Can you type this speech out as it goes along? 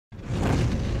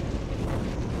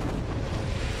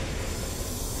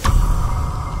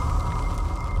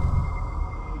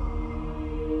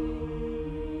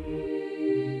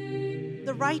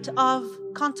right of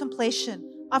contemplation,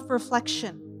 of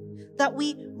reflection, that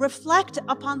we reflect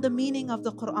upon the meaning of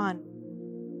the Quran.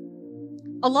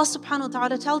 Allah subhanahu wa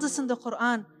ta'ala tells us in the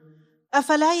Quran,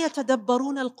 أَفَلَا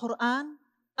يَتَدَبَّرُونَ الْقُرْآنَ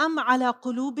أَمْ عَلَى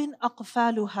قُلُوبٍ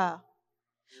أَقْفَالُهَا.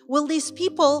 Will these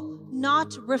people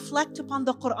not reflect upon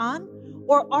the Quran,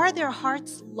 or are their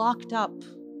hearts locked up?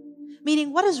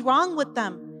 Meaning, what is wrong with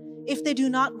them if they do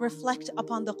not reflect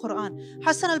upon the Quran?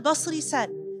 Hassan al-Basri said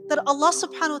that Allah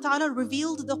subhanahu wa ta'ala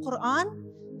revealed the Quran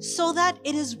so that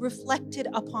it is reflected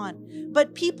upon.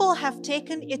 But people have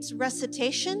taken its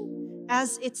recitation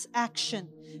as its action.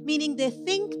 Meaning they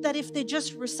think that if they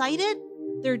just recite it,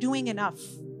 they're doing enough.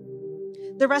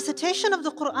 The recitation of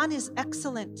the Quran is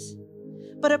excellent.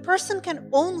 But a person can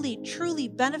only truly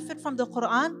benefit from the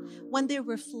Quran when they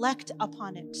reflect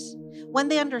upon it, when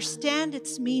they understand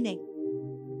its meaning.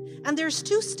 And there's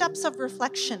two steps of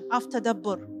reflection, of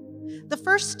tadabbur. The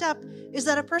first step is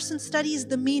that a person studies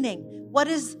the meaning. What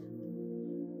is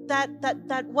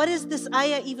what is this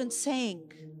ayah even saying?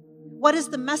 What is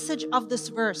the message of this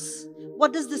verse?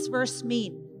 What does this verse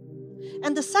mean?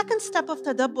 And the second step of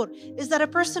tadabbur is that a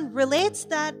person relates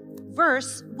that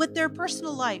verse with their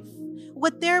personal life,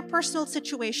 with their personal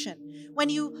situation. When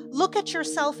you look at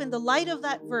yourself in the light of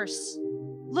that verse,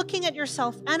 looking at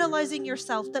yourself, analyzing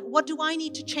yourself, that what do I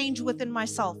need to change within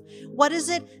myself? What is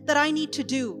it that I need to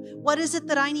do? What is it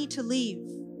that I need to leave?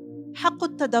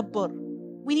 Haqqut tadabbur.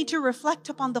 We need to reflect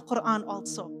upon the Quran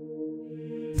also.